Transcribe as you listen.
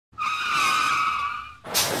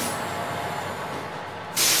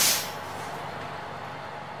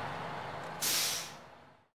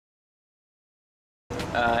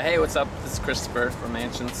Hey, what's up? This is Christopher from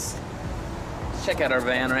Mansions. Check out our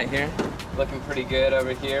van right here. Looking pretty good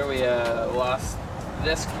over here. We lost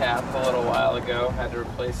this cap a little while ago. Had to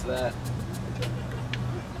replace that.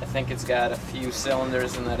 I think it's got a few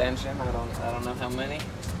cylinders in that engine. I don't know how many.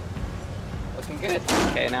 Looking good.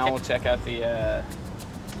 Okay, now we'll check out the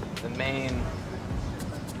main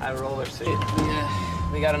high roller seat.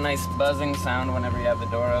 We got a nice buzzing sound whenever you have the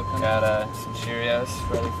door open. Got some Cheerios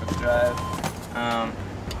ready for the drive.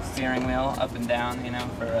 Steering wheel up and down, you know,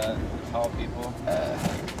 for tall people.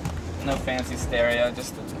 No fancy stereo,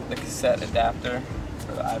 just the cassette adapter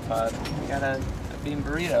for the iPod. We got a bean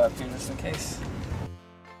burrito up here just in case.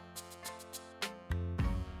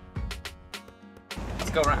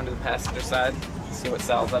 Let's go around to the passenger side, see what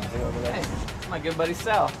Sal's up to over there. Hey, my good buddy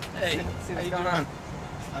Sal. Hey, let's see what's going on.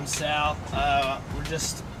 I'm Sal. We're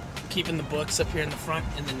just keeping the books up here in the front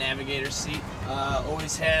in the navigator seat.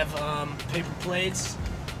 Always have paper plates,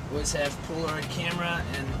 always have Polaroid camera,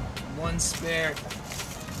 and one spare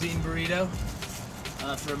bean burrito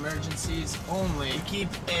for emergencies only. We keep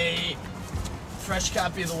a fresh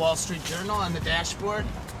copy of the Wall Street Journal on the dashboard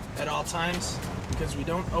at all times because we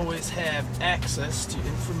don't always have access to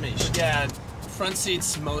information. Yeah, front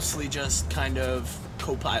seat's mostly just kind of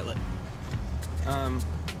co-pilot.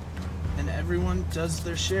 And everyone does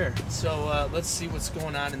their share. So let's see what's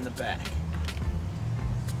going on in the back.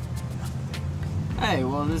 Hey,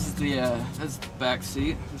 well this is the back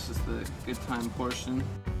seat. This is the good time portion.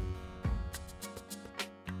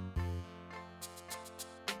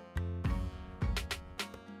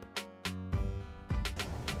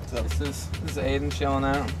 This is Aiden chilling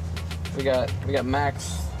out. We got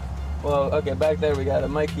Max. Well, okay, back there we got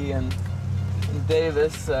Mikey and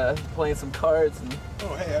Davis playing some cards. And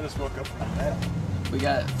oh, hey, I just woke up from that. We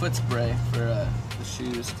got foot spray for the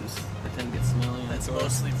shoes because they tend to get smelly. That's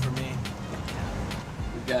mostly for me.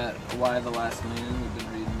 We've got Why the Last Man. We've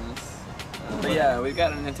been reading this. But yeah, we've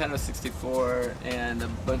got a Nintendo 64 and a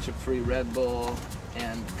bunch of free Red Bull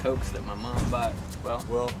and Cokes that my mom bought.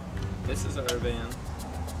 Well, this is our van.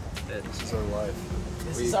 This is our life.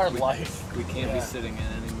 This is our life. We can't be sitting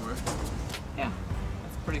in anymore. Yeah,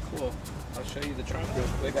 that's pretty cool. I'll show you the trunk real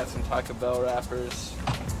quick. Got some Taco Bell wrappers,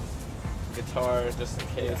 guitar just in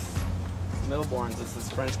case. Millborns, it's this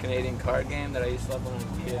French-Canadian card game that I used to love when I was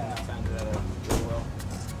a kid and I found it at a Goodwill.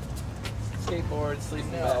 Skateboard,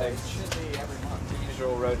 sleeping bag, the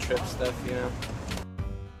usual road trip stuff, you know.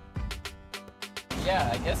 Yeah,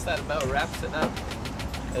 I guess that about wraps it up.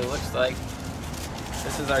 It looks like.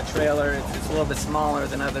 This is our trailer. It's a little bit smaller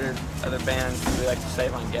than other vans because we like to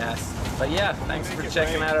save on gas. But yeah, thanks for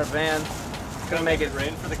checking out our van. Gonna make it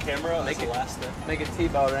rain for the camera. Make it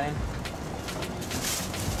T-bow rain.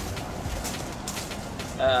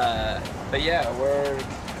 But yeah, we're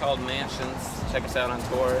called Mansions. Check us out on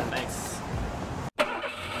tour. Thanks.